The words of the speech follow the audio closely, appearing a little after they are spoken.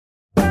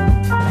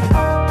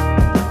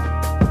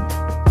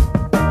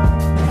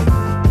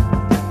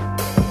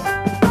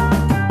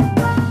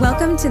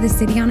to the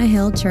City on a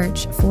Hill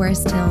Church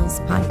Forest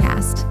Hills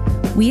podcast.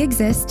 We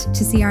exist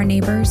to see our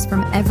neighbors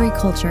from every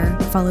culture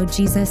follow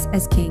Jesus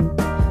as King.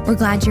 We're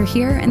glad you're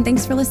here and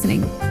thanks for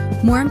listening.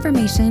 More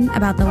information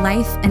about the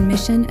life and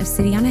mission of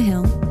City on a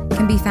Hill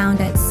can be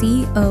found at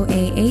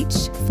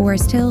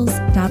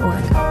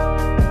coahforesthills.org.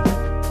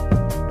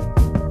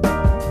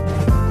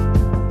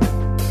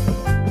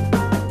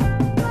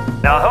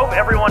 Now, I hope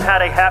everyone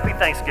had a happy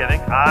Thanksgiving.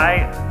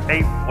 I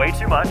ate way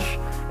too much,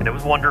 and it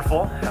was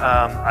wonderful.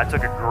 I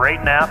took a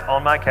great nap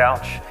on my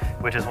couch,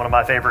 which is one of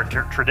my favorite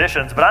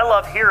traditions, but I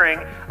love hearing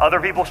other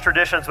people's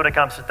traditions when it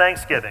comes to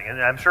Thanksgiving.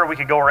 And I'm sure we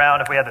could go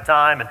around if we had the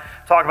time and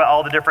talk about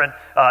all the different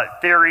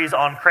theories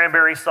on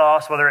cranberry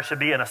sauce, whether it should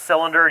be in a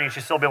cylinder and you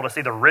should still be able to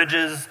see the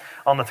ridges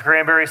on the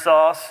cranberry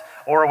sauce,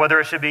 or whether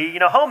it should be,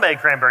 homemade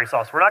cranberry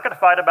sauce. We're not going to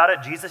fight about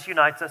it. Jesus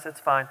unites us. It's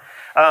fine.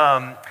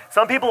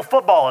 Some people,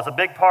 football is a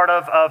big part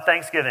of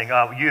Thanksgiving.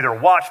 You either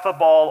watch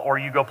football or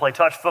you go play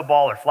touch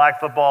football or flag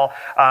football.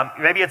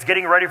 Maybe it's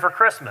getting ready for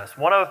Christmas.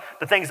 One of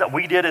the things that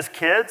we did as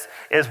kids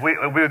is we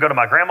would go to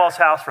my grandma's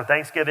house for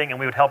Thanksgiving and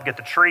we would help get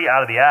the tree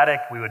out of the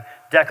attic. We would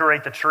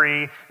decorate the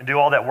tree and do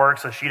all that work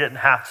so she didn't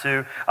have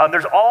to.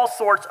 There's all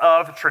sorts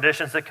of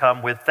traditions that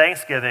come with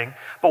Thanksgiving,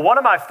 but one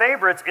of my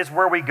favorites is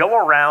where we go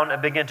around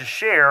and begin to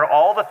share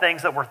all the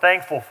things that we're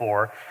thankful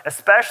for,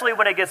 especially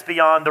when it gets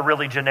beyond the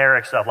really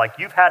generic stuff. Like,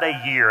 you've had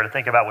a year to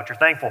think about what you're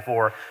thankful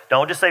for.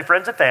 Don't just say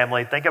friends and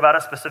family. Think about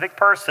a specific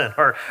person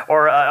or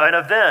an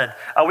event.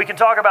 We can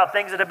talk about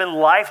things that have been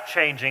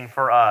life-changing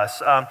for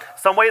us,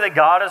 some way that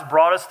God has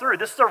brought us through.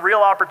 This is a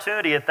real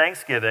opportunity at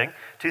Thanksgiving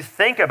to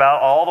think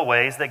about all the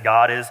ways that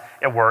God is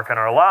at work in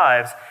our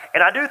lives.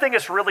 And I do think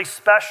it's really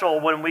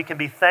special when we can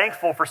be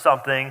thankful for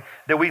something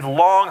that we've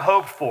long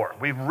hoped for.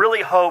 We've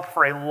really hoped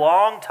for a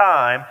long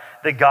time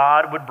that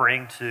God would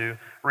bring to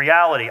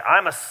reality.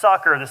 I'm a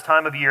sucker this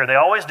time of year. They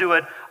always do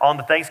it on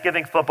the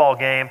Thanksgiving football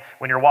game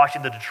when you're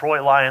watching the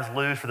Detroit Lions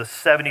lose for the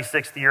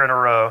 76th year in a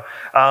row.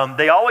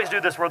 They always do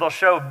this where they'll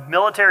show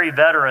military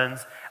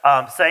veterans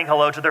saying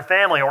hello to their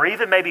family, or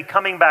even maybe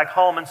coming back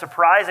home and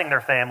surprising their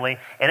family,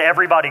 and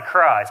everybody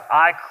cries.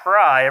 I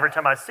cry every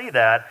time I see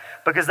that,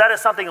 because that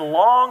is something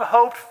long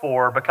hoped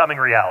for becoming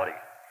reality.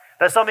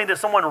 That's something that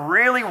someone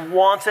really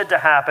wanted to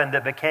happen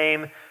that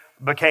became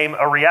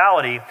a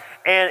reality.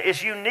 And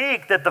it's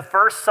unique that the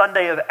first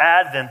Sunday of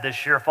Advent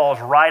this year falls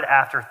right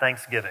after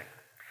Thanksgiving,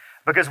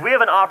 because we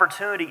have an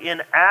opportunity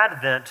in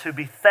Advent to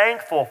be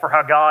thankful for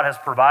how God has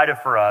provided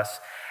for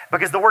us,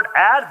 because the word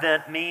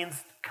Advent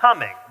means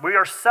coming. We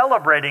are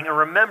celebrating and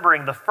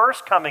remembering the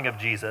first coming of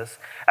Jesus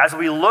as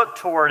we look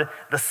toward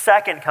the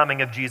second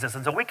coming of Jesus.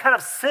 And so we kind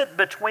of sit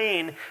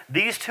between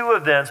these two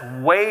events,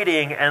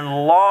 waiting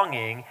and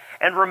longing,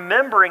 and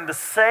remembering the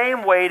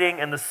same waiting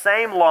and the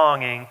same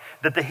longing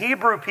that the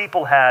Hebrew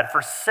people had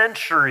for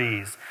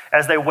centuries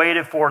as they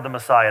waited for the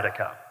Messiah to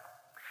come.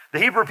 The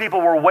Hebrew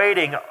people were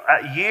waiting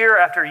year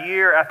after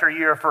year after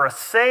year for a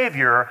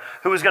Savior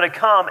who was going to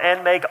come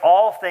and make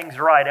all things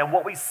right. And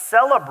what we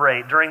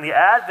celebrate during the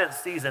Advent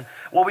season,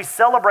 what we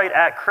celebrate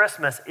at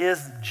Christmas,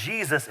 is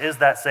Jesus is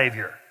that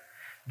Savior.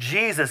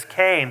 Jesus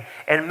came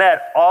and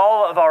met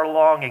all of our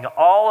longing,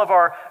 all of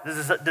our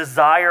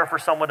desire for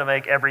someone to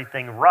make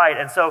everything right.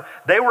 And so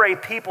they were a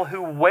people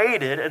who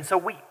waited, and so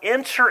we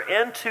enter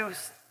into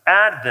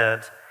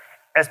Advent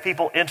as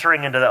people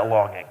entering into that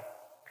longing.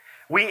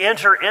 We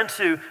enter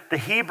into the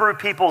Hebrew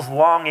people's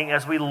longing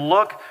as we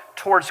look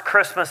towards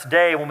Christmas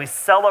Day when we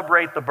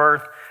celebrate the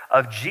birth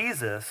of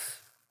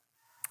Jesus.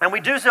 And we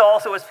do so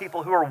also as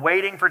people who are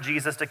waiting for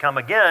Jesus to come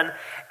again.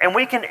 And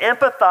we can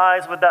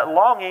empathize with that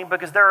longing,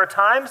 because there are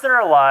times in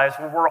our lives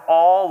where we're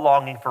all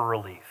longing for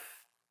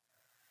relief.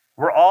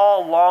 We're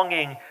all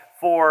longing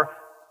for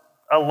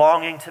a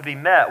longing to be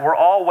met. We're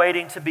all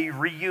waiting to be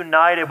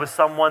reunited with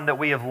someone that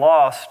we have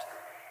lost.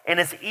 And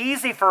it's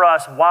easy for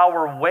us, while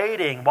we're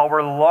waiting, while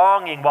we're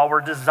longing, while we're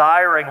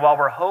desiring, while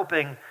we're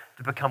hoping,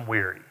 to become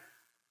weary,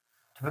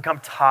 to become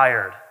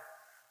tired,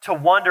 to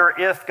wonder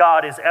if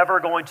God is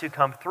ever going to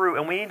come through.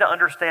 And we need to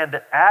understand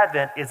that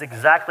Advent is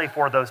exactly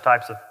for those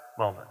types of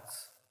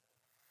moments.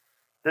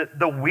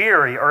 The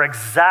weary are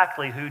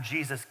exactly who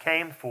Jesus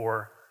came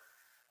for.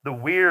 The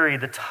weary,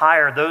 the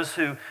tired, those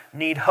who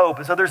need hope.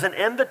 And so there's an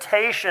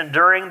invitation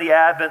during the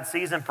Advent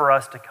season for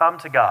us to come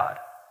to God,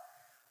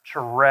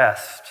 to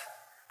rest,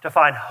 to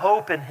find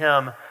hope in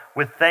Him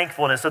with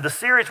thankfulness. So the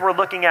series we're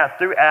looking at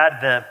through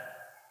Advent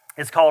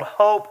is called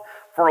Hope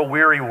for a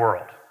Weary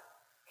World.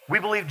 We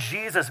believe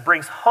Jesus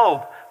brings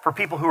hope for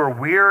people who are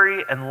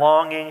weary and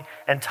longing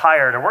and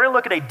tired. And we're going to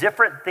look at a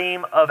different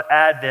theme of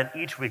Advent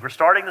each week. We're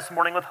starting this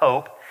morning with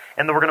hope,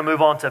 and then we're going to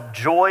move on to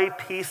joy,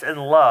 peace,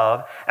 and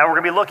love. And we're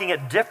going to be looking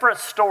at different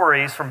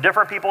stories from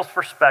different people's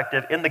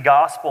perspective in the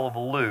Gospel of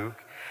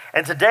Luke.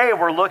 And today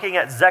we're looking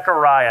at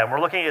Zechariah, and we're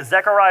looking at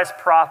Zechariah's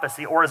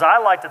prophecy, or as I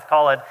like to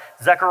call it,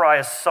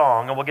 Zechariah's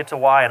song, and we'll get to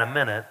why in a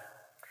minute.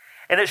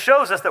 And it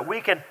shows us that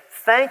we can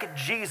thank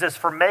Jesus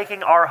for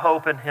making our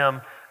hope in Him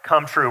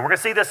come true. We're going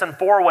to see this in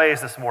 4 ways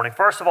this morning.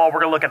 First of all,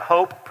 we're going to look at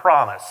hope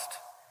promised.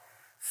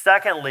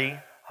 Secondly,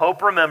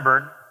 hope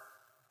remembered.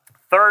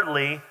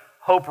 Thirdly,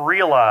 hope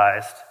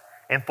realized,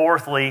 and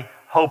fourthly,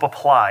 hope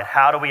applied.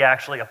 How do we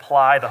actually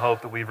apply the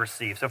hope that we've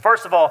received? So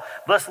first of all,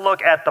 let's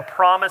look at the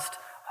promised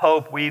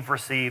hope we've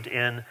received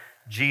in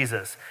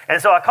Jesus.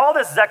 And so I call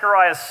this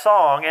Zechariah's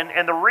song,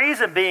 and the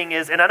reason being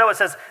is, and I know it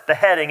says the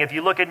heading, if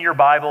you look in your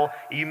Bible,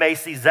 you may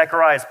see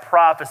Zechariah's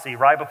prophecy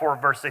right before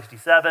verse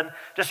 67.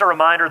 Just a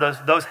reminder,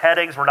 those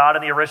headings were not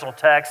in the original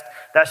text.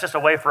 That's just a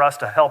way for us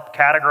to help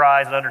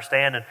categorize and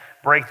understand and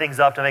break things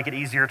up to make it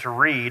easier to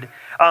read.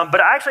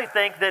 But I actually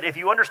think that if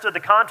you understood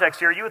the context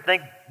here, you would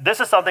think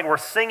this is something we're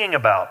singing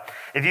about.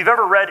 If you've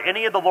ever read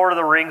any of the Lord of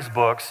the Rings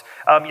books,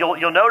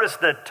 you'll notice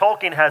that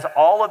Tolkien has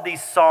all of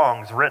these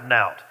songs written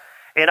out.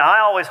 And I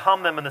always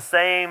hum them in the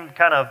same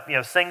kind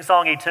of,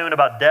 sing-songy tune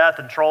about death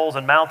and trolls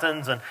and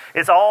mountains, and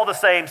it's all the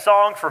same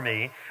song for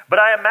me. But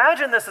I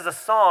imagine this as a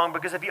song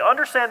because if you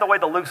understand the way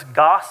that Luke's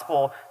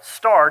gospel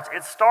starts,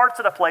 it starts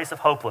at a place of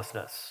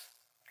hopelessness.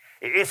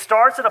 It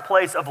starts at a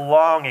place of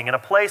longing, in a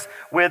place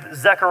with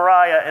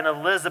Zechariah and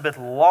Elizabeth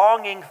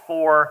longing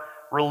for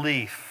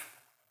relief.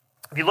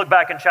 If you look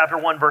back in chapter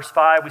 1, verse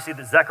 5, we see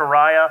that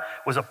Zechariah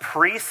was a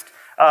priest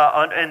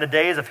in the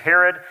days of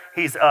Herod.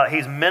 He's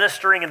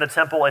ministering in the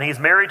temple, and he's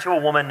married to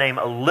a woman named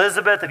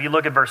Elizabeth. If you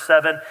look at verse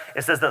 7,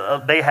 it says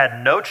that they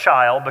had no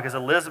child because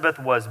Elizabeth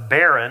was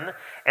barren,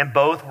 and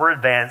both were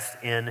advanced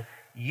in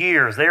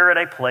years. They are in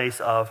a place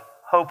of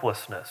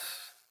hopelessness.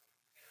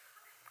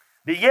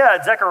 But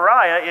yet,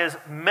 Zechariah is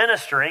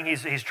ministering.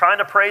 He's trying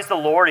to praise the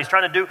Lord. He's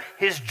trying to do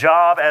his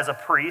job as a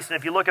priest. And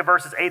if you look at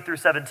verses 8 through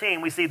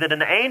 17, we see that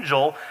an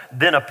angel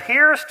then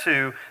appears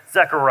to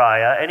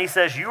Zechariah, and he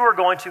says, you are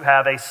going to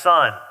have a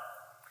son.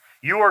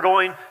 You are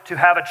going to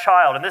have a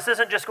child. And this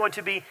isn't just going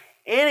to be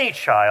any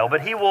child,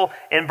 but he will,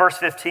 in verse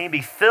 15,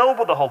 be filled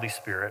with the Holy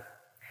Spirit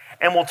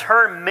and will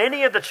turn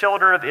many of the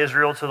children of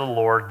Israel to the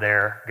Lord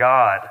their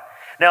God.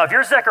 Now, if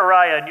you're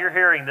Zechariah and you're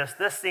hearing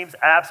this seems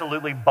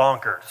absolutely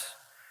bonkers.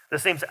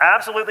 This seems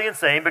absolutely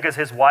insane because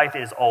his wife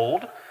is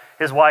old.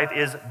 His wife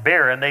is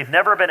barren. They've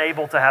never been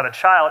able to have a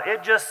child.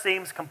 It just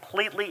seems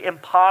completely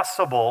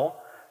impossible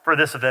for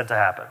this event to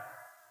happen.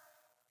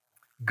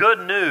 Good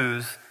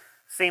news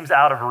seems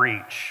out of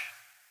reach.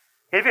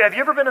 Have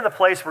you ever been in the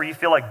place where you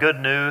feel like good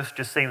news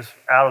just seems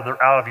out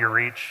of your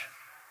reach?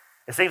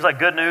 It seems like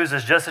good news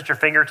is just at your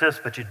fingertips,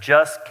 but you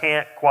just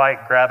can't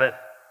quite grab it.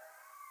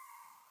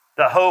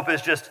 The hope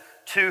is just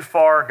too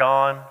far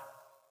gone.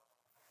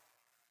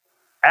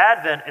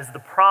 Advent is the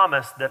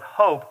promise that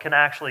hope can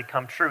actually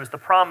come true. It's the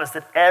promise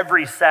that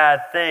every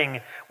sad thing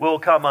will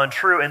come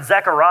untrue. And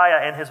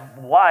Zechariah and his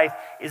wife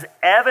is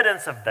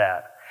evidence of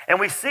that. And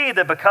we see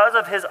that because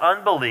of his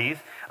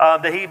unbelief,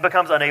 that he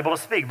becomes unable to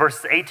speak.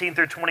 Verses 18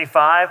 through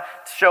 25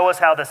 show us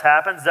how this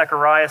happens.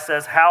 Zechariah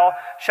says, how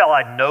shall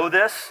I know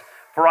this?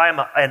 For I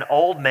am an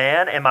old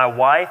man and my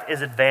wife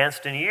is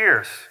advanced in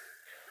years.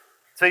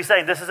 So he's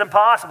saying, this is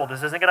impossible.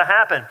 This isn't going to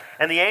happen.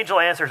 And the angel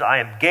answers, I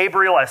am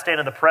Gabriel. I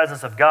stand in the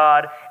presence of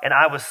God, and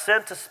I was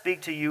sent to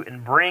speak to you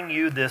and bring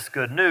you this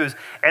good news.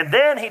 And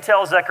then he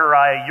tells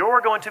Zechariah,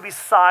 you're going to be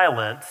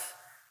silent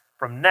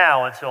from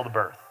now until the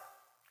birth.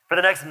 For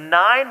the next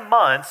 9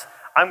 months,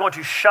 I'm going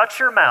to shut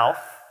your mouth.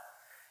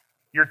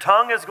 Your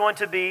tongue is going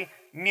to be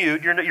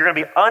mute. You're going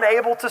to be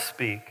unable to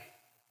speak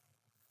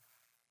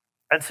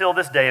until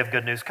this day of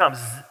good news comes.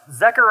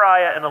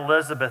 Zechariah and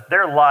Elizabeth,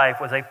 their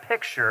life was a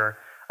picture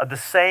of the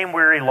same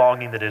weary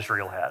longing that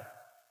Israel had.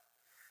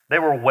 They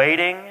were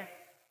waiting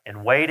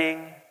and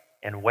waiting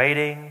and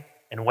waiting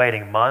and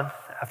waiting month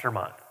after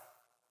month,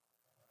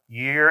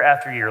 year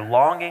after year,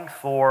 longing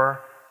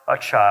for a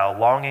child,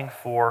 longing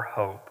for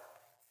hope.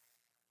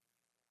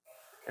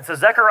 And so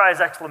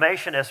Zechariah's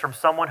exclamation is from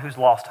someone who's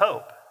lost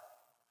hope.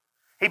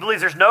 He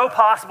believes there's no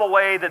possible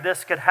way that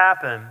this could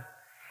happen.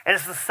 And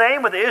it's the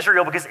same with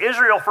Israel, because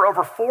Israel for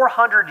over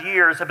 400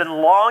 years have been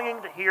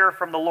longing to hear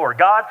from the Lord.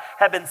 God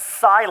had been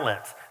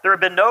silent. There had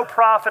been no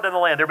prophet in the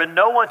land. There had been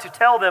no one to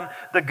tell them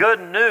the good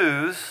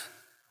news.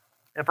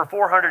 And for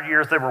 400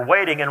 years they were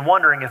waiting and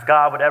wondering if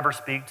God would ever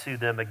speak to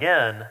them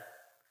again.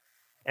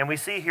 And we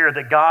see here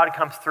that God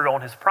comes through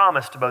on his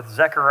promise to both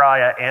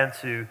Zechariah and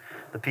to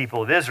the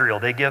people of Israel.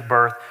 They give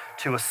birth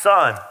to a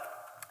son.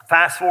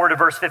 Fast forward to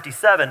verse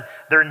 57,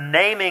 they're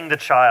naming the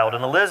child.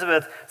 And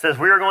Elizabeth says,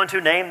 we are going to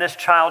name this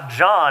child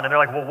John. And they're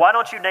like, well, why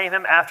don't you name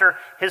him after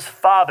his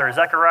father?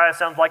 Zechariah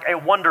sounds like a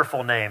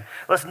wonderful name.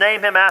 Let's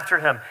name him after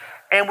him.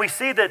 And we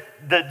see that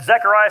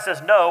Zechariah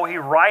says no. He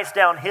writes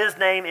down his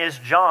name is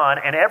John.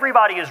 And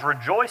everybody is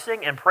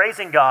rejoicing and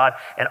praising God.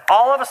 And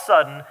all of a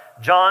sudden,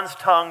 John's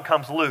tongue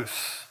comes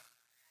loose.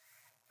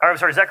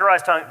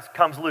 Zechariah's tongue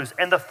comes loose.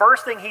 And the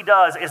first thing he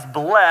does is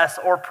bless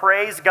or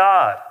praise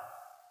God.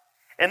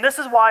 And this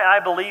is why I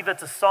believe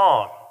it's a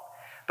song.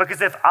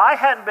 Because if I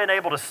hadn't been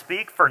able to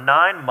speak for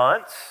 9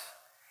 months,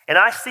 and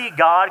I see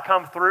God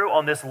come through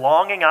on this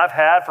longing I've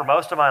had for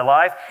most of my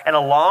life, and a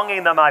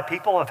longing that my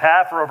people have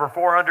had for over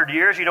 400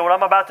 years, you know what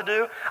I'm about to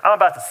do? I'm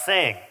about to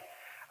sing.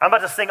 I'm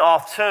about to sing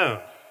off tune.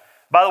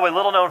 By the way,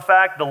 little known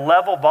fact, the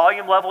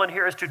volume level in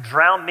here is to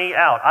drown me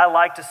out. I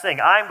like to sing.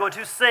 I'm going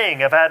to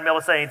sing if I hadn't been able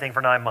to say anything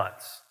for 9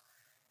 months.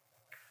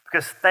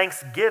 Because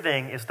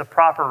thanksgiving is the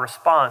proper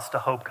response to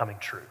hope coming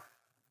true.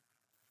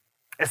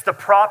 It's the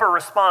proper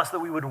response that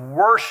we would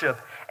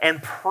worship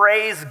and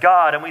praise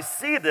God. And we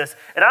see this,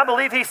 and I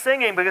believe he's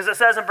singing because it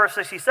says in verse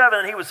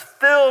 67 that he was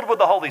filled with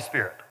the Holy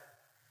Spirit.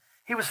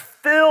 He was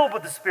filled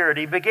with the Spirit.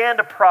 He began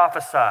to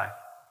prophesy.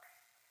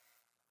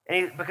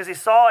 And because he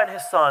saw in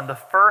his son the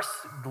first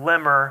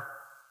glimmer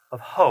of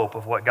hope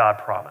of what God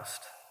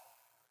promised.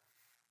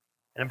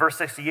 And in verse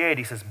 68,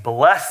 he says,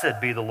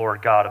 "Blessed be the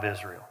Lord God of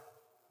Israel.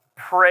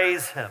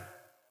 Praise him,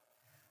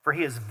 for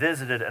he has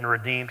visited and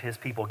redeemed his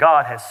people."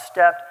 God has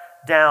stepped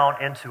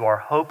down into our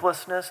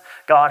hopelessness.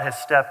 God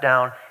has stepped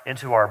down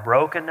into our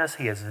brokenness.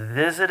 He has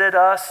visited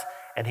us,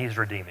 and he's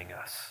redeeming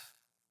us.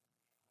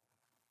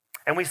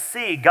 And we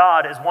see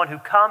God as one who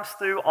comes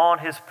through on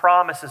his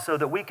promises so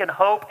that we can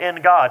hope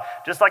in God.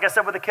 Just like I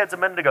said with the kids a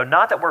minute ago,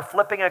 not that we're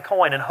flipping a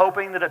coin and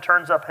hoping that it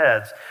turns up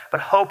heads,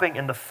 but hoping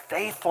in the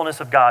faithfulness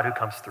of God who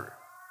comes through.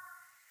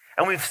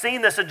 And we've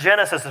seen this in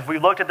Genesis as we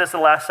looked at this in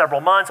the last several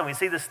months, and we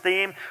see this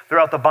theme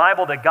throughout the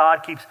Bible that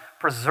God keeps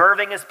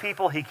preserving his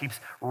people, he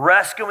keeps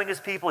rescuing his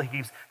people, he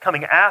keeps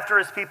coming after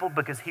his people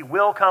because he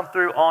will come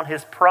through on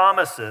his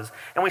promises.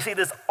 And we see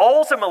this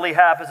ultimately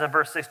happens in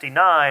verse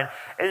 69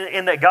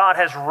 in that God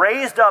has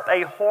raised up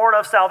a horn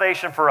of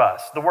salvation for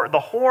us. The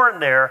horn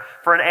there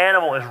for an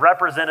animal is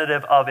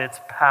representative of its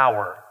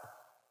power.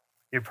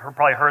 You've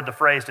probably heard the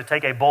phrase to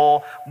take a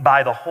bull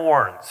by the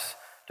horns,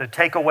 to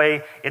take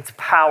away its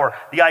power.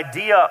 The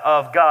idea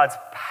of God's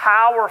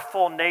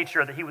powerful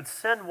nature, that he would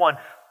send one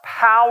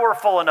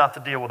powerful enough to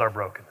deal with our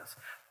brokenness,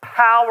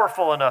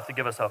 powerful enough to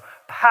give us hope,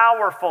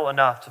 powerful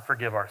enough to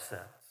forgive our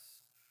sins.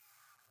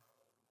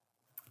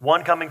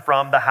 One coming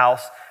from the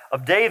house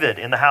of David,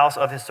 in the house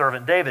of his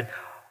servant David.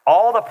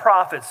 All the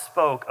prophets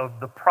spoke of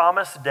the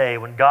promised day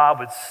when God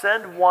would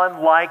send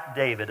one like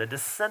David, a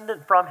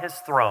descendant from his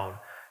throne,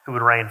 who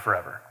would reign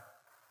forever.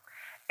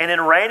 And in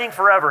reigning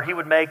forever, he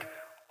would make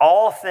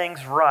all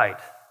things right.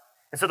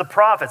 And so the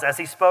prophets, as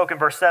he spoke in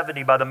verse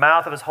 70 by the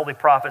mouth of his holy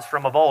prophets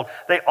from of old,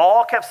 they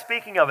all kept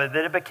speaking of it,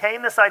 that it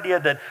became this idea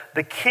that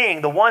the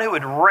king, the one who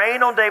would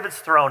reign on David's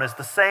throne, is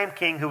the same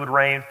king who would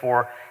reign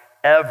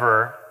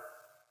forever.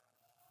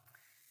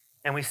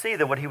 And we see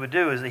that what he would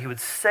do is that he would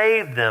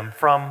save them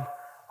from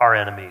our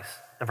enemies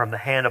and from the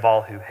hand of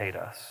all who hate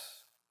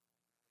us.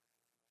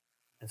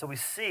 And so we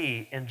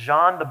see in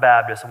John the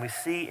Baptist and we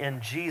see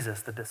in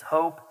Jesus that this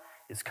hope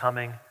is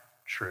coming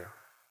true.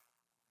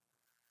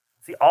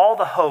 See, all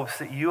the hopes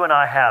that you and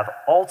I have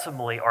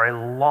ultimately are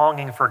a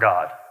longing for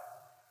God.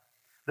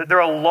 That they're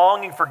a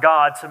longing for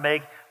God to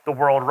make the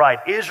world right.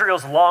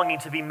 Israel's longing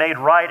to be made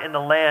right in the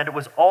land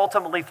was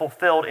ultimately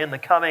fulfilled in the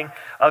coming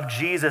of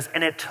Jesus.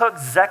 And it took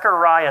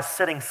Zechariah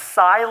sitting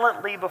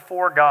silently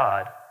before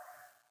God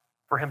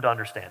for him to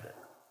understand it.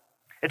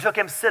 It took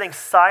him sitting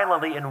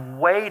silently and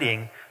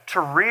waiting to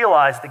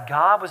realize that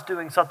God was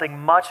doing something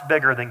much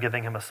bigger than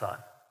giving him a son.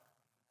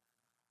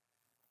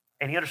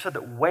 And he understood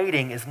that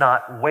waiting is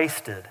not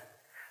wasted.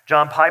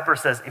 John Piper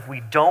says, if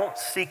we don't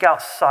seek out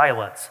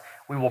silence,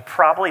 we will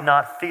probably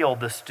not feel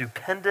the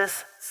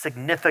stupendous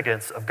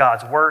significance of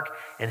God's work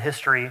and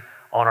history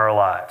on our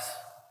lives.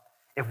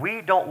 If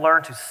we don't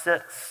learn to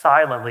sit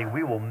silently,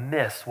 we will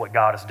miss what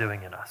God is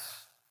doing in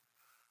us.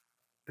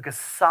 Because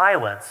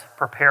silence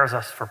prepares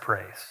us for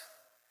praise.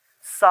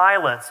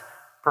 Silence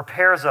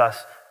prepares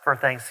us for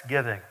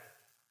thanksgiving.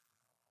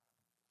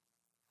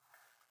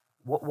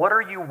 What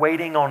are you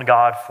waiting on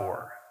God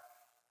for?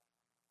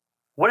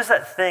 What is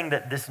that thing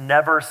that this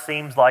never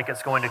seems like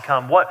it's going to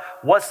come?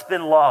 What's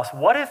been lost?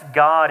 What if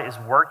God is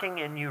working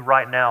in you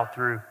right now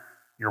through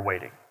your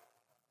waiting?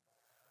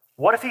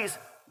 What if he's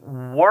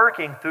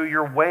working through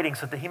your waiting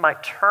so that he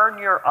might turn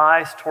your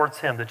eyes towards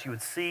him, that you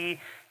would see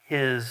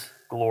his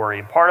glory?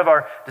 And part of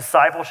our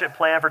discipleship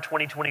plan for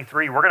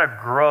 2023, we're going to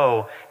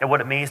grow in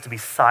what it means to be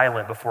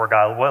silent before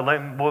God, what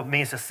it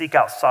means to seek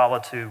out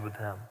solitude with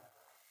him.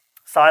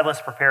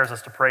 Silence prepares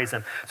us to praise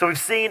him. So we've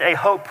seen a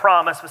hope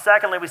promised, but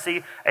secondly, we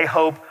see a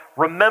hope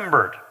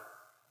remembered.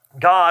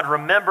 God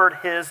remembered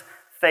his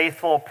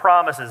faithful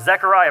promises.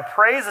 Zechariah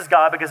praises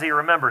God because he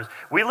remembers.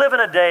 We live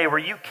in a day where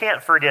you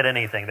can't forget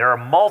anything. There are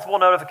multiple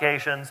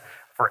notifications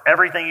for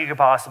everything you could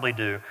possibly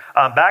do.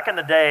 Back in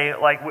the day,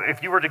 like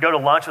if you were to go to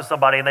lunch with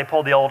somebody and they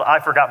pulled the old "I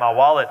forgot my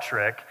wallet"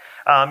 trick,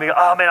 you go,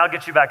 "Oh man, I'll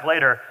get you back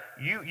later."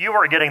 You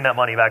weren't getting that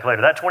money back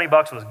later. That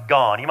 $20 was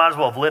gone. You might as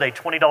well have lit a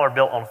 $20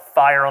 bill on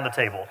fire on the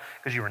table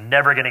because you were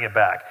never getting it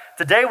back.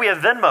 Today we have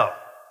Venmo.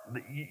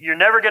 You're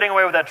never getting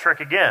away with that trick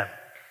again.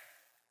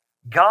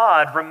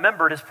 God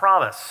remembered his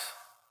promise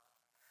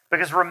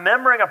because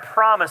remembering a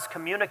promise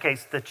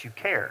communicates that you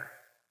care.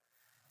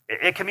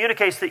 It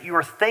communicates that you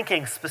are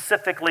thinking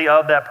specifically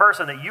of that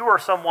person, that you are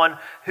someone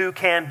who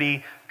can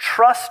be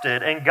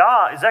trusted. And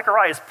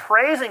Zechariah is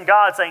praising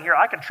God, saying, here,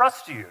 I can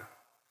trust you.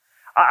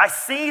 I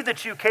see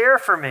that you care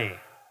for me.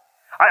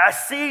 I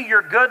see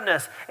your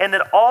goodness and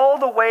that all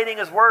the waiting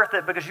is worth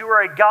it because you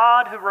are a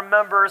God who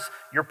remembers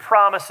your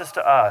promises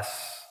to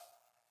us.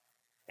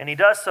 And he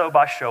does so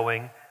by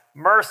showing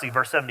mercy,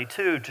 verse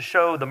 72, to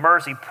show the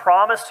mercy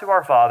promised to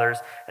our fathers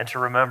and to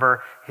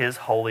remember his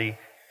holy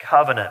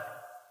covenant.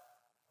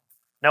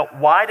 Now,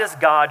 why does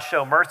God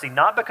show mercy?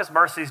 Not because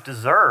mercy is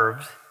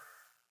deserved,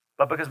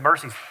 but because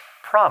mercy is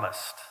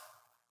promised.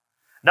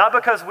 Not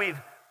because we've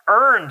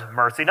earned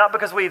mercy, not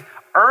because we've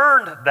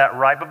earned that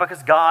right, but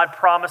because God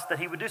promised that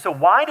he would do so.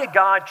 Why did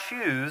God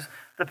choose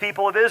the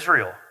people of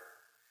Israel?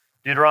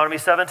 Deuteronomy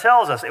 7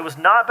 tells us, it was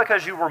not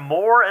because you were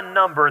more in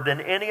number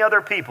than any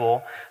other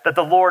people that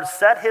the Lord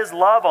set his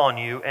love on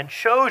you and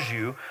chose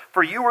you,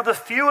 for you were the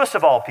fewest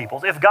of all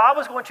peoples. If God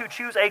was going to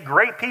choose a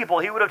great people,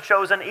 he would have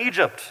chosen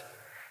Egypt.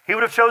 He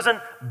would have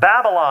chosen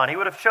Babylon. He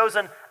would have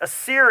chosen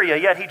Assyria,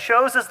 yet he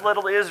chooses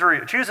little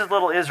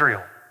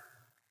Israel.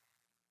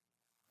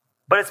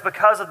 But it's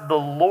because the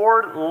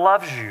Lord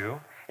loves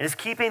you and is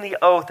keeping the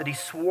oath that he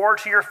swore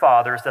to your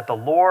fathers, that the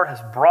Lord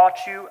has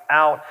brought you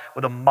out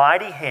with a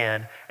mighty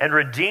hand and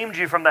redeemed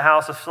you from the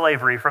house of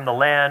slavery, from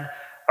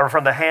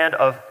the hand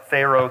of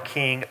Pharaoh,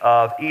 king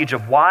of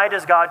Egypt. Why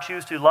does God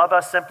choose to love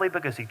us? Simply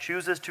because he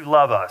chooses to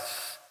love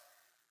us.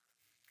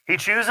 He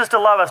chooses to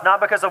love us not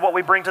because of what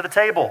we bring to the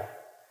table.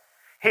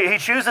 He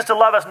chooses to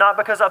love us not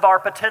because of our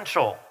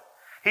potential.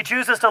 He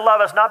chooses to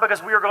love us not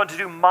because we are going to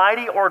do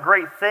mighty or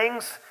great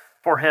things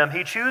for him.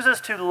 He chooses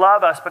to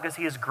love us because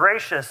he is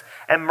gracious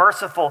and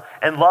merciful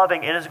and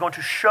loving and is going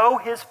to show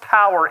his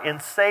power in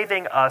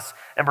saving us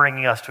and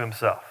bringing us to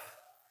himself.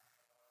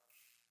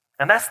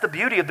 And that's the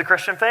beauty of the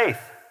Christian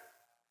faith.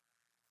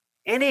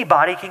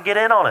 Anybody can get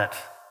in on it.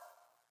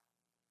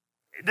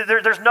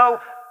 There's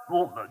no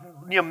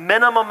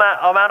minimum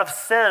amount of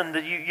sin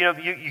that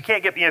you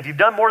can't get. If you've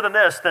done more than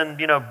this, then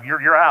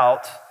you're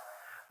out.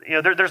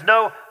 There's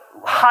no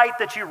height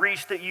that you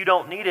reach that you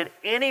don't need it.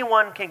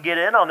 Anyone can get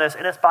in on this,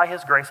 and it's by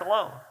his grace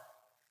alone.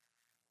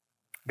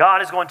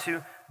 God is going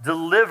to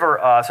deliver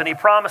us, and he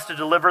promised to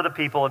deliver the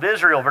people of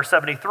Israel. Verse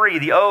 73,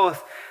 the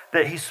oath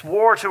that he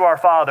swore to our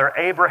father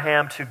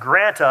Abraham to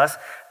grant us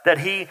that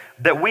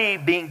we,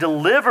 being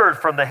delivered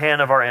from the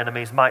hand of our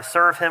enemies, might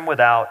serve him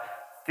without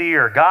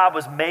fear. God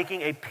was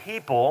making a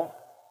people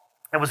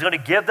and was going to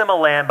give them a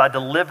land by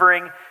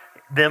delivering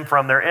them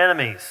from their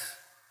enemies.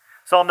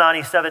 Psalm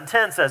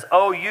 97:10 says,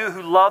 "Oh, you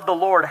who love the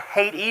Lord,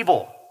 hate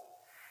evil.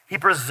 He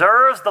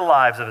preserves the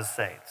lives of his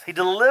saints. He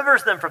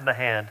delivers them from the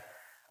hand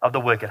of the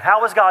wicked."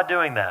 How was God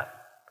doing that?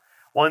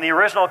 Well, in the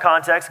original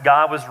context,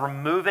 God was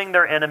removing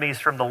their enemies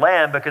from the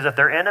land, because if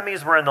their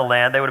enemies were in the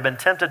land, they would have been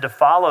tempted to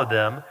follow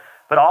them,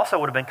 but also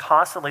would have been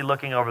constantly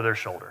looking over their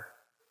shoulder.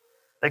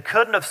 They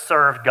couldn't have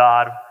served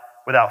God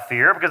without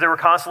fear, because they were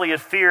constantly in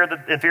fear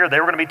they were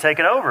going to be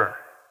taken over.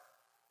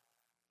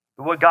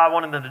 But what God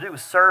wanted them to do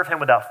was serve him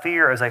without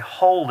fear as a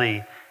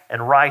holy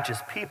and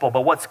righteous people.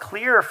 But what's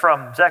clear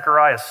from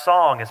Zechariah's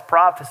song, his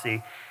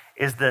prophecy,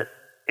 is that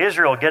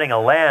Israel getting a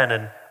land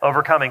and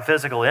overcoming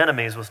physical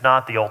enemies was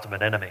not the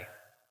ultimate enemy.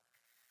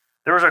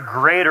 There was a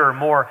greater,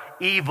 more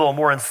evil,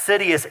 more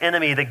insidious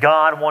enemy that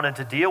God wanted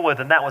to deal with,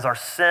 and that was our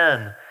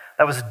sin.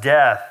 That was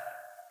death.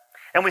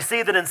 And we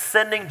see that in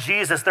sending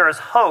Jesus, there is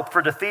hope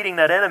for defeating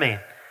that enemy.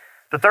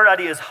 The third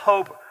idea is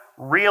hope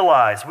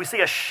realized. We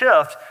see a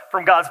shift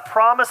from God's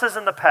promises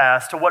in the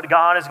past to what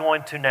God is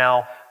going to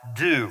now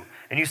do.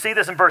 And you see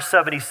this in verse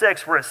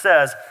 76 where it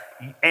says,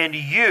 "And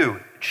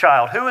you,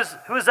 child." Who is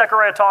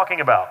Zechariah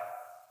talking about?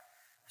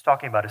 He's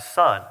talking about his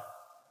son.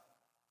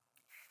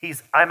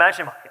 I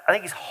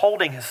think he's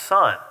holding his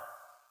son.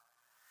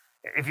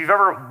 If you've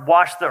ever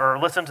watched or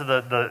listened to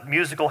the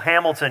musical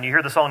Hamilton, you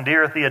hear the song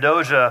Dear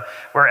Theodosia,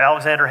 where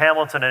Alexander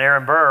Hamilton and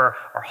Aaron Burr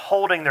are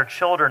holding their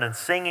children and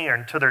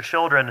singing to their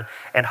children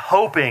and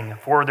hoping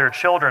for their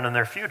children and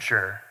their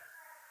future.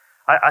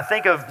 I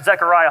think of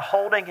Zechariah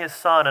holding his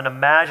son and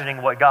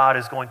imagining what God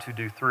is going to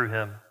do through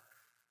him.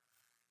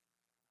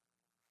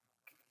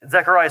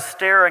 Zechariah is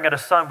staring at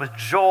his son with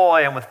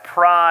joy and with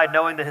pride,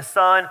 knowing that his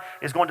son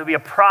is going to be a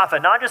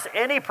prophet, not just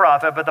any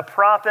prophet, but the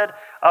prophet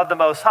of the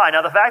Most High.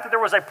 Now, the fact that there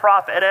was a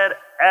prophet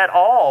at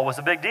all was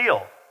a big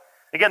deal.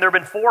 Again, there have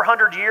been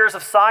 400 years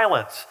of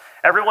silence.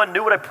 Everyone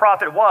knew what a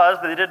prophet was,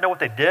 but they didn't know what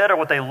they did or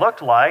what they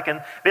looked like. And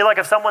it'd be like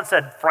if someone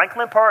said,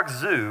 Franklin Park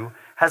Zoo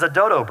has a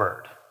dodo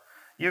bird.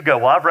 You go,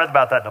 well, I've read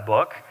about that in a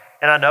book,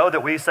 and I know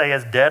that we say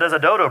as dead as a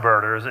dodo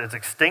bird or as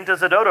extinct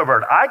as a dodo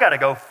bird. I got to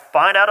go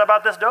find out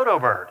about this dodo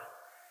bird.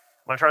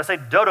 I'm going to try to say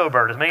dodo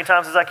bird as many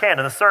times as I can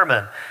in the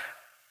sermon.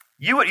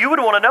 You would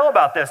want to know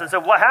about this. And so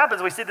what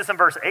happens, we see this in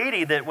verse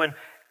 80, that when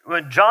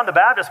John the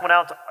Baptist went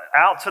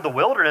out to the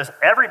wilderness,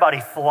 everybody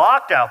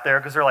flocked out there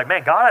because they're like,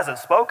 man, God hasn't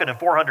spoken in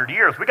 400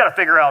 years. We got to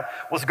figure out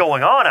what's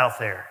going on out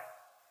there.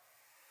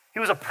 He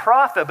was a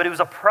prophet, but he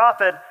was a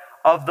prophet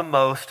of the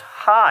Most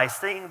High,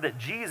 saying that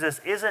Jesus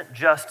isn't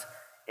just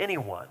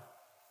anyone.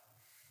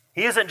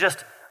 He isn't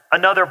just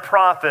another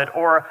prophet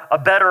or a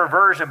better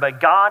version, but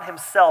God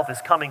himself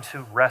is coming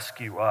to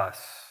rescue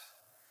us.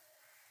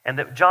 And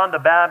that John the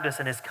Baptist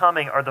and his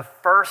coming are the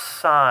first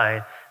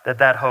sign that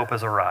that hope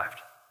has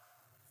arrived.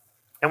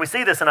 And we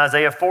see this in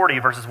Isaiah 40,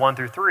 verses 1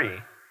 through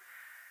 3,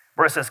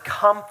 where it says,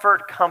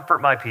 "Comfort,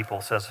 comfort my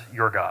people, says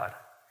your God.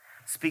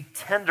 Speak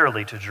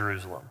tenderly to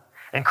Jerusalem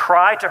and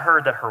cry to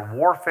her that her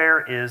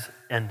warfare is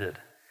ended,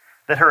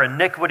 that her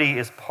iniquity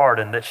is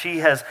pardoned, that she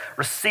has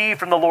received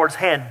from the Lord's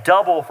hand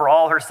double for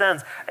all her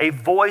sins. A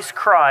voice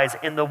cries,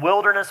 in the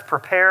wilderness,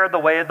 prepare the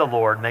way of the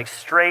Lord, make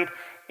straight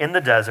in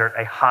the desert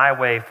a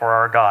highway for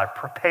our God.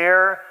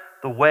 Prepare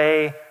the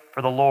way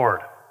for the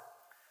Lord.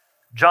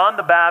 John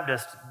the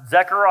Baptist,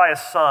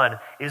 Zechariah's son,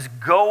 is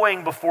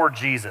going before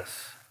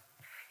Jesus.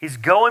 He's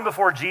going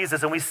before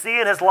Jesus, and we see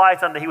in his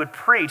lifetime that he would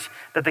preach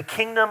that the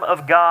kingdom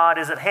of God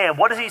is at hand.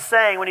 What is he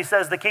saying when he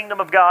says the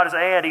kingdom of God is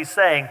at hand? He's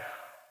saying,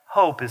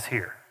 hope is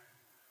here.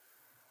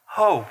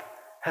 Hope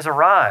has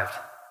arrived.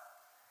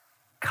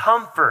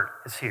 Comfort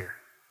is here.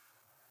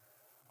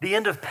 The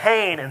end of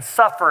pain and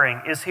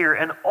suffering is here.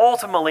 And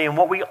ultimately, and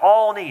what we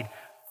all need,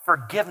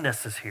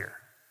 forgiveness is here.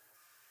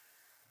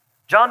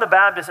 John the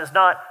Baptist is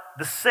not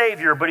the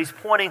Savior, but he's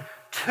pointing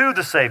to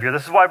the Savior.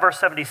 This is why verse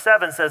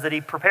 77 says that he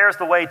prepares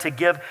the way to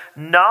give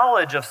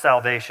knowledge of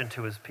salvation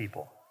to his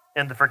people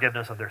and the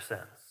forgiveness of their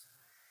sins.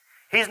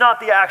 He's not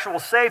the actual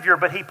Savior,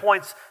 but he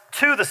points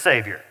to the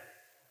Savior.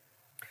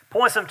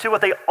 Points them to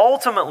what they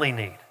ultimately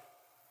need.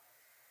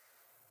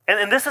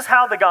 And this is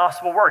how the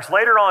gospel works.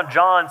 Later on,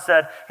 John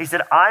said,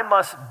 I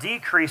must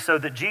decrease so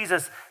that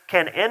Jesus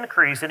can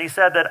increase. And he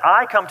said that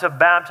I come to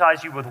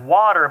baptize you with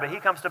water, but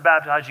he comes to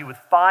baptize you with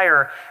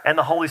fire and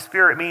the Holy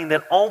Spirit, meaning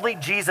that only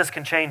Jesus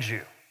can change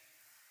you.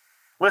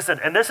 Listen,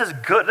 and this is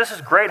good. This is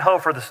great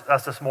hope for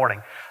us this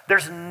morning.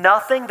 There's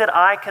nothing that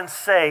I can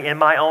say in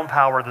my own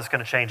power that's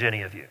going to change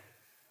any of you.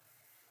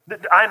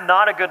 I'm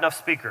not a good enough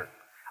speaker.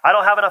 I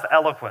don't have enough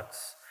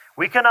eloquence.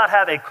 We cannot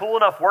have a cool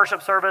enough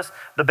worship service.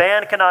 The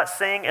band cannot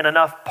sing in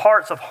enough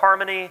parts of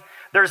harmony.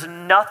 There's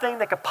nothing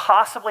that could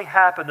possibly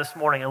happen this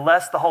morning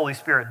unless the Holy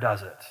Spirit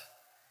does it.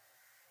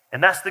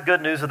 And that's the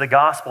good news of the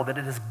gospel, that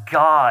it is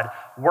God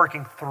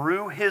working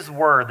through his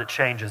word that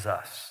changes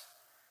us.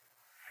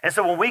 And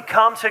so when we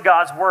come to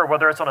God's word,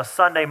 whether it's on a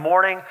Sunday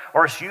morning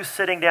or it's you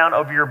sitting down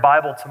over your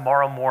Bible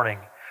tomorrow morning,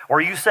 or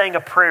you saying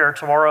a prayer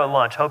tomorrow at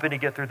lunch, hoping to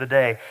get through the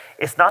day,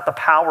 it's not the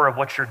power of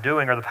what you're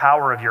doing or the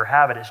power of your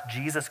habit. It's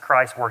Jesus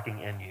Christ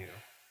working in you.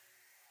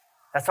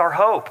 That's our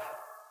hope.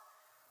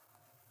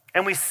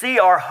 And we see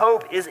our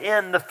hope is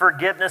in the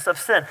forgiveness of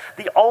sin.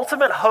 The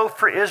ultimate hope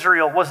for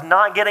Israel was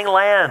not getting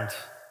land.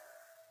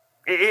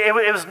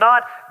 It was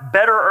not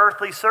better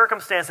earthly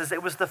circumstances.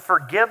 It was the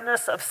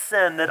forgiveness of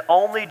sin that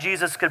only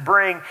Jesus could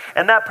bring.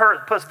 And that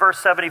puts verse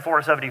 74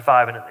 and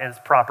 75 in its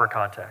proper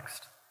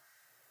context.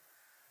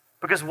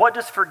 Because what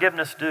does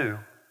forgiveness do?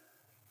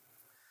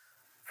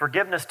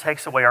 Forgiveness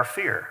takes away our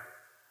fear.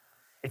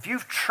 If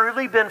you've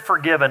truly been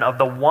forgiven of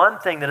the one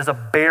thing that is a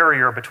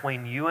barrier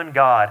between you and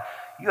God,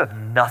 you have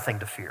nothing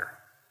to fear.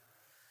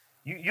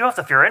 You don't have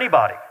to fear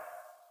anybody.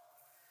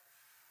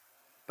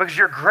 Because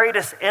your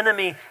greatest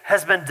enemy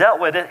has been dealt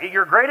with.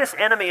 Your greatest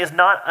enemy is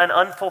not an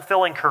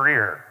unfulfilling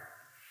career.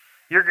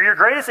 Your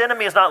greatest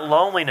enemy is not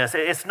loneliness.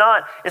 It's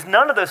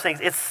none of those things.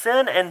 It's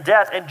sin and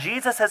death, and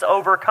Jesus has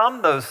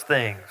overcome those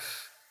things.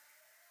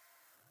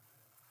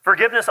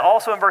 Forgiveness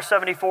also in verse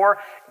 74,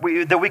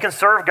 that we can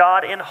serve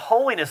God in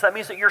holiness. That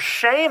means that your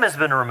shame has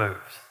been removed.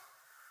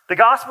 The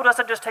gospel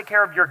doesn't just take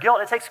care of your guilt,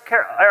 it takes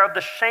care of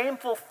the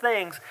shameful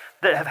things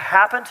that have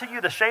happened to you,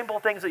 the shameful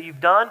things that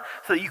you've done,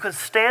 so that you can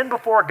stand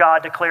before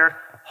God declared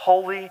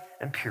holy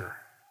and pure.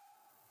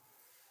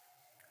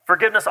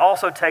 Forgiveness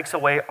also takes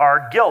away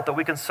our guilt, that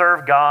we can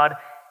serve God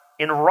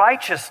in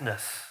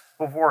righteousness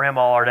before him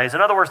all our days.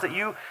 In other words, that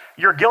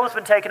your guilt has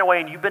been taken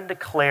away and you've been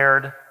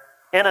declared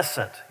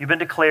innocent. You've been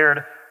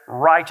declared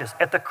righteous.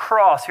 At the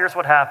cross, here's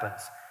what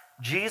happens.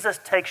 Jesus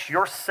takes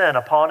your sin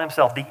upon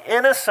himself. The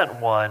innocent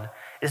one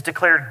is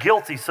declared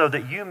guilty so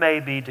that you may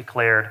be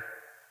declared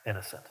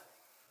innocent.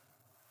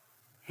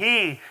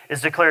 He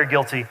is declared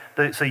guilty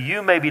so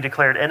you may be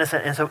declared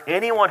innocent. And so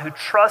anyone who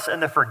trusts in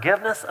the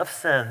forgiveness of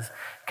sins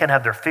can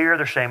have their fear,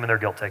 their shame, and their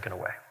guilt taken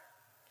away.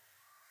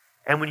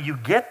 And when you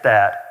get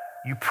that,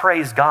 you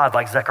praise God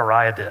like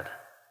Zechariah did.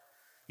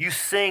 You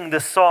sing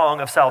this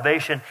song of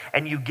salvation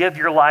and you give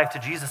your life to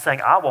Jesus saying,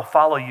 I will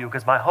follow you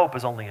because my hope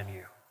is only in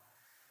you.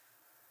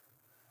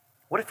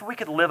 What if we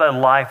could live a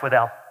life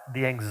without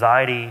the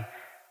anxiety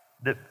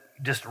that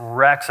just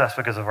wrecks us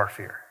because of our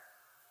fear?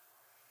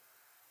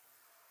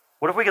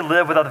 What if we could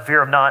live without the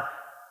fear of not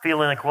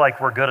feeling like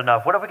we're good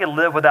enough? What if we could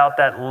live without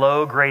that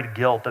low-grade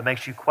guilt that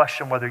makes you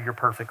question whether you're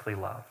perfectly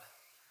loved?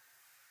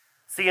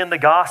 See, in the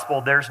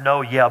gospel, there's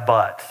no yeah,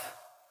 but.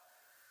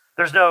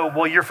 There's no,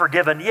 well, you're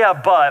forgiven. Yeah,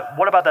 but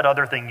what about that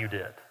other thing you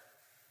did?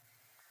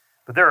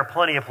 But there are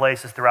plenty of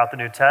places throughout the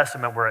New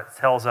Testament where it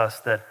tells us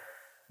that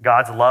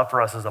God's love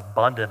for us is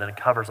abundant and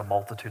covers a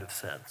multitude of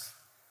sins.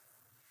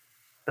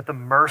 That the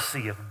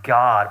mercy of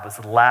God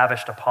was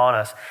lavished upon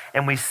us.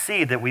 And we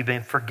see that we've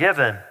been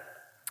forgiven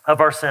of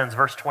our sins,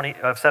 verse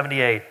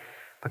 78,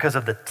 because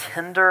of the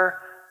tender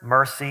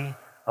mercy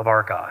of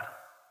our God.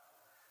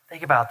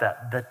 Think about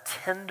that. The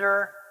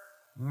tender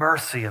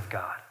mercy of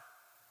God.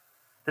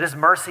 That his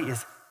mercy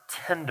is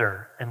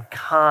tender and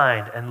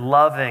kind and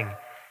loving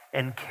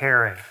and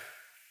caring.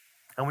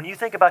 And when you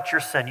think about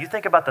your sin, you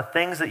think about the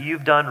things that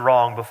you've done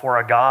wrong before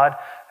a God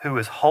who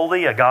is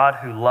holy, a God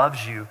who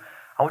loves you.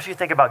 I want you to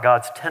think about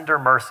God's tender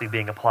mercy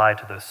being applied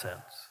to those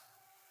sins.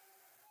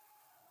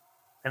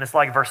 And it's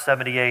like verse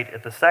 78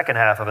 at the second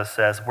half of it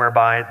says,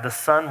 whereby the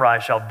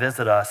sunrise shall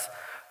visit us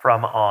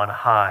from on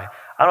high.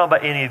 I don't know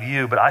about any of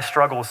you, but I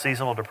struggle with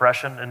seasonal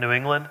depression in New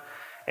England.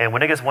 And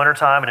when it gets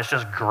wintertime and it's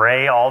just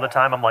gray all the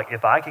time, I'm like,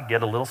 if I could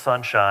get a little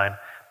sunshine,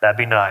 that'd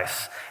be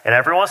nice. And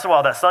every once in a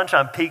while, that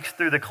sunshine peeks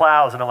through the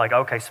clouds and I'm like,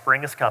 okay,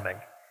 spring is coming.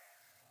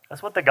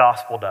 That's what the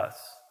gospel does.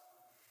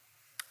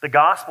 The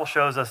gospel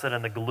shows us that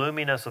in the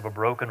gloominess of a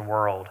broken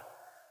world,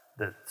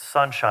 that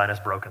sunshine is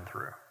broken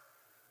through.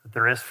 That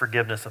there is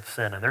forgiveness of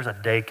sin, and there's a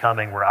day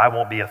coming where I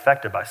won't be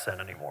affected by sin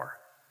anymore.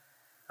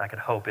 I can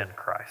hope in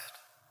Christ.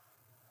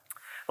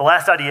 The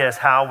last idea is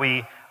how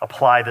we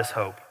apply this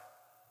hope.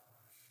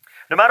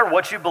 No matter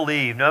what you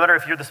believe, no matter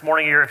if you're this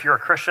morning, if you're a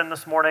Christian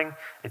this morning,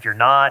 if you're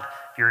not,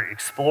 if you're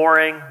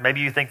exploring,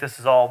 maybe you think this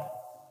is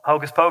all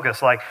hocus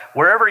pocus, like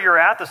wherever you're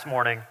at this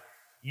morning,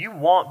 you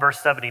want verse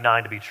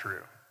 79 to be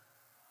true.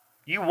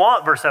 You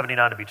want verse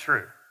 79 to be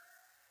true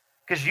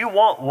because you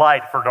want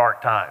light for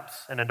dark times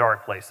and in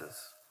dark places.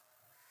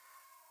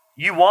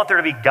 You want there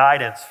to be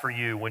guidance for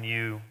you when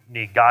you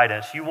need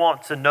guidance. You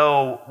want to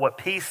know what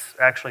peace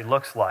actually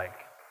looks like.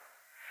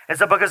 And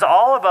so because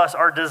all of us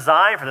are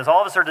designed for this,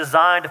 all of us are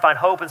designed to find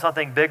hope in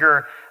something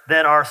bigger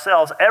than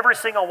ourselves, every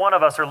single one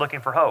of us are looking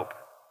for hope.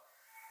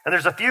 And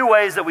there's a few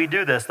ways that we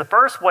do this. The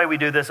first way we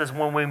do this is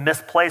when we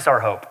misplace our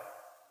hope.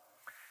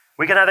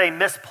 We can have a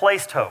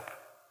misplaced hope.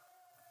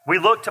 We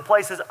look to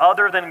places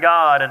other than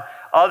God and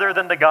other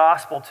than the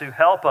gospel to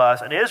help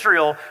us. And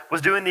Israel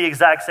was doing the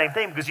exact same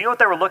thing because you know what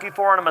they were looking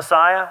for in a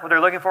Messiah? What they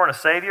were looking for in a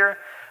Savior?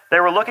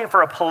 They were looking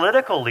for a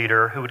political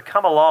leader who would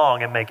come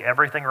along and make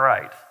everything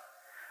right.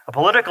 A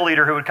political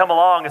leader who would come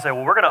along and say,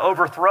 well, we're going to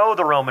overthrow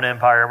the Roman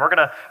Empire. We're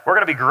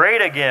going to be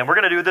great again. We're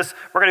going to do this.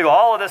 We're going to do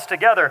all of this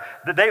together.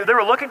 They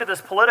were looking to this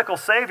political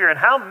savior. And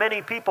how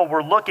many people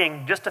were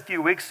looking just a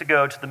few weeks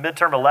ago to the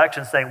midterm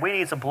election saying, we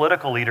need some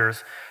political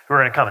leaders who are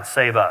going to come and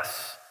save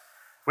us.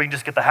 We can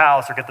just get the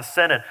House or get the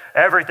Senate.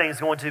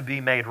 Everything's going to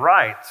be made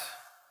right.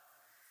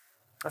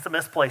 That's a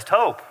misplaced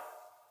hope.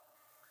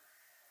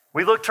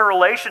 We look to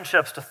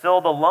relationships to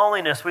fill the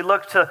loneliness. We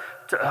look to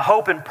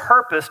hope and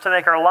purpose to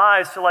make our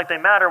lives feel like they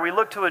matter. We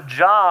look to a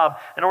job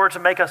in order to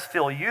make us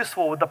feel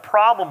useful. With the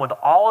problem with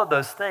all of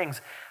those things,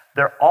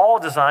 they're all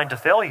designed to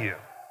fail you.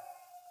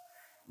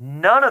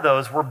 None of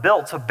those were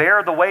built to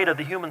bear the weight of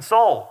the human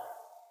soul.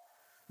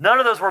 None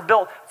of those were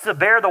built to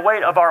bear the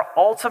weight of our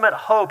ultimate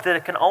hope that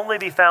it can only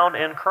be found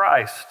in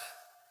Christ.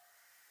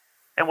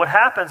 And what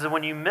happens is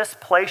when you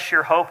misplace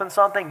your hope in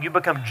something, you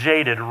become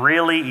jaded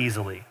really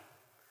easily.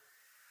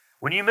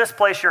 When you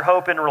misplace your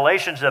hope in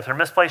relationships or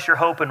misplace your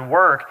hope in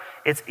work,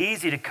 it's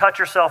easy to cut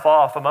yourself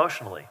off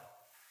emotionally.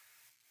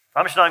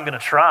 I'm just not even going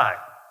to try.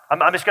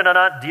 I'm just going to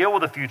not deal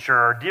with the future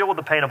or deal with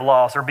the pain of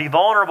loss or be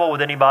vulnerable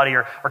with anybody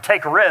or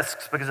take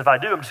risks because if I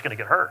do, I'm just going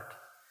to get hurt.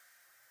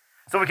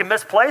 So we can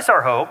misplace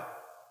our hope,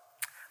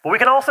 but we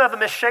can also have a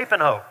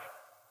misshapen hope.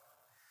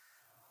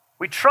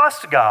 We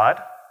trust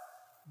God,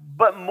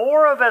 but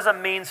more of as a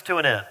means to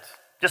an end.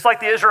 Just like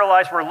the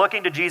Israelites were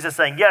looking to Jesus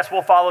saying, yes,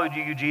 we'll follow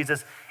you,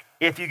 Jesus,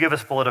 if you give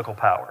us political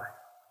power.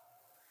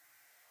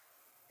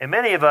 And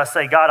many of us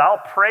say, God, I'll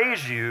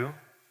praise you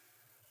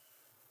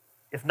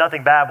if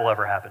nothing bad will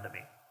ever happen to me.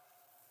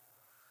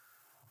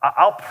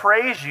 I'll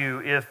praise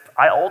you if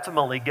I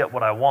ultimately get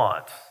what I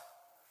want.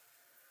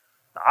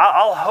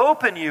 I'll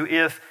hope in you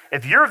if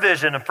your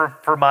vision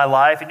for my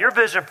life and your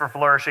vision for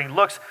flourishing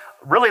looks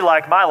really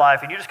like my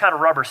life and you just kind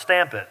of rubber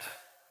stamp it.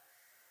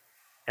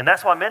 And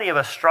that's why many of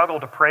us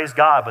struggle to praise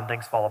God when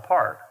things fall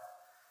apart.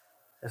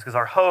 It's because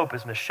our hope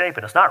is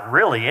misshapen. It's not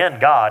really in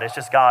God. It's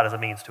just God as a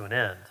means to an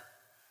end.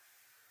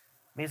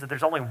 It means that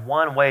there's only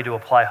one way to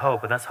apply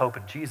hope, and that's hope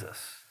in Jesus.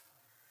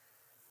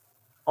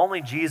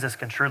 Only Jesus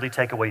can truly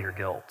take away your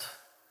guilt.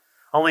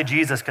 Only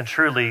Jesus can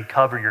truly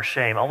cover your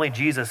shame. Only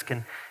Jesus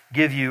can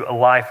give you a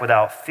life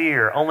without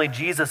fear. Only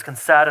Jesus can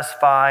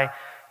satisfy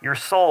your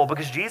soul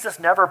because Jesus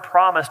never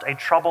promised a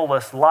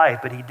troubleless life,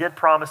 but he did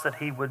promise that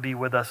he would be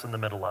with us in the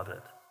middle of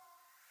it.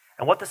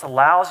 And what this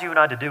allows you and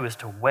I to do is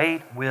to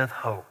wait with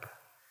hope.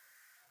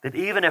 That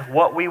even if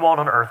what we want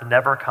on earth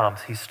never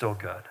comes, he's still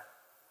good.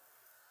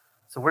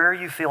 So where are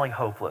you feeling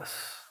hopeless?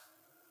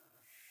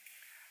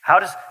 How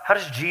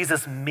does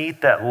Jesus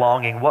meet that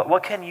longing?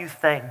 What can you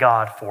thank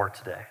God for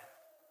today?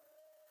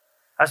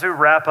 As we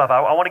wrap up,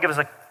 I want to give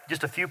us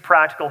just a few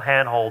practical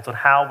handholds on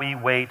how we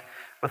wait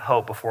with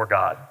hope before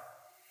God.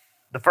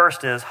 The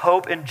first is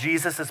hope in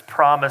Jesus'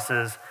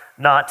 promises,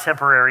 not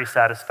temporary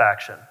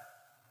satisfaction.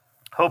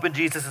 Hope in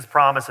Jesus'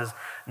 promises,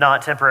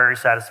 not temporary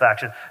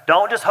satisfaction.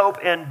 Don't just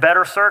hope in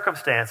better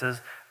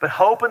circumstances, but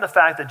hope in the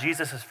fact that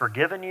Jesus has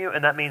forgiven you,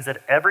 and that means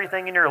that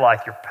everything in your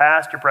life, your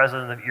past, your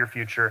present, and your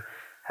future,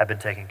 have been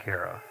taken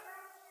care of.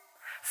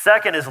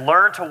 Second is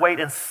learn to wait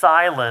in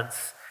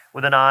silence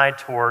with an eye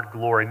toward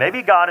glory.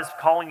 Maybe God is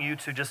calling you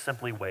to just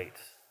simply wait.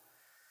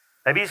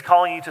 Maybe he's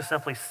calling you to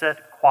simply sit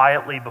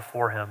quietly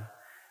before him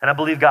And I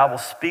believe God will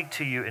speak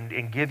to you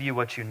and give you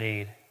what you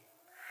need.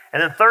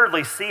 And then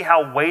thirdly, see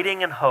how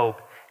waiting in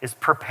hope is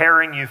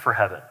preparing you for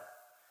heaven.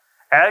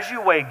 As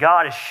you wait,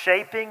 God is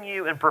shaping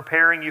you and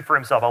preparing you for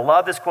himself. I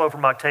love this quote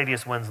from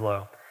Octavius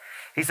Winslow.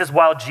 He says,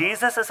 while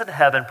Jesus is in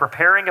heaven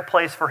preparing a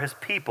place for his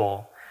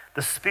people,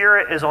 the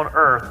Spirit is on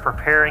earth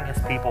preparing his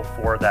people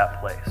for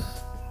that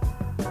place.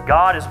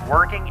 God is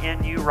working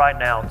in you right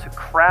now to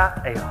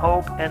craft a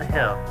hope in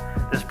him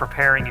that is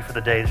preparing you for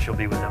the day that you'll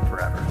be with him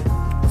forever.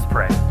 Let's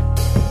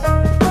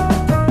pray.